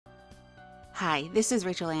Hi, this is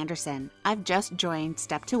Rachel Anderson. I've just joined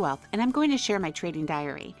Step to Wealth and I'm going to share my trading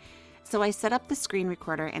diary. So I set up the screen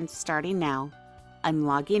recorder and starting now, I'm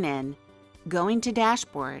logging in, going to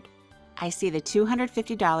dashboard. I see the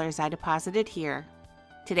 $250 I deposited here.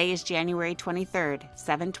 Today is January 23rd,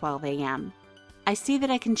 7:12 a.m. I see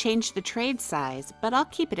that I can change the trade size, but I'll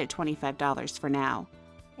keep it at $25 for now.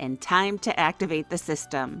 And time to activate the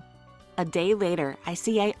system. A day later, I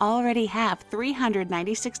see I already have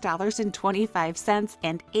 $396.25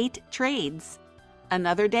 and 8 trades.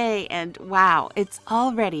 Another day, and wow, it's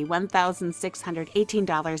already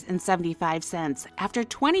 $1,618.75 after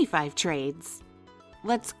 25 trades.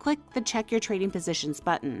 Let's click the Check Your Trading Positions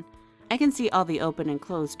button. I can see all the open and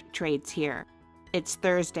closed trades here. It's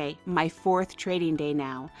Thursday, my 4th trading day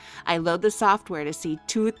now. I load the software to see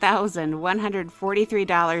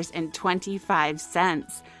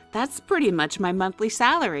 $2,143.25. That's pretty much my monthly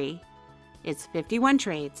salary. It's 51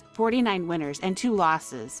 trades, 49 winners, and 2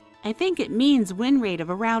 losses. I think it means win rate of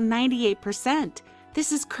around 98%.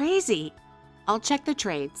 This is crazy. I'll check the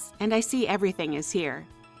trades, and I see everything is here.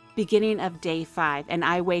 Beginning of day 5, and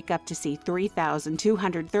I wake up to see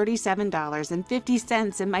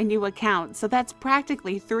 $3,237.50 in my new account, so that's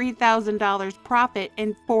practically $3,000 profit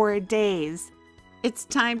in 4 days. It's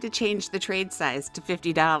time to change the trade size to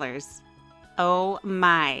 $50. Oh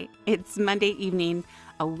my, it's Monday evening,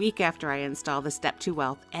 a week after I install the Step to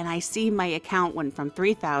Wealth, and I see my account went from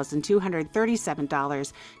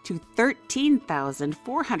 $3,237 to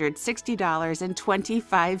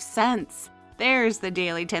 $13,460.25. There's the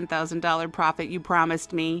daily $10,000 profit you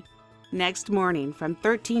promised me. Next morning, from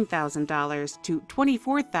 $13,000 to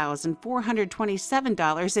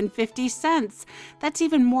 $24,427.50. That's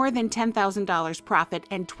even more than $10,000 profit,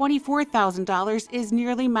 and $24,000 is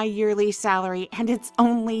nearly my yearly salary, and it's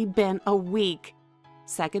only been a week.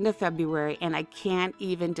 2nd of February, and I can't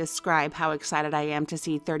even describe how excited I am to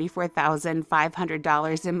see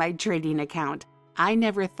 $34,500 in my trading account. I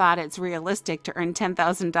never thought it's realistic to earn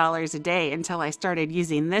 $10,000 a day until I started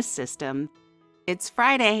using this system. It's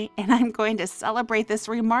Friday, and I'm going to celebrate this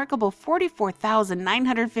remarkable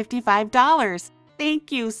 $44,955.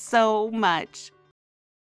 Thank you so much.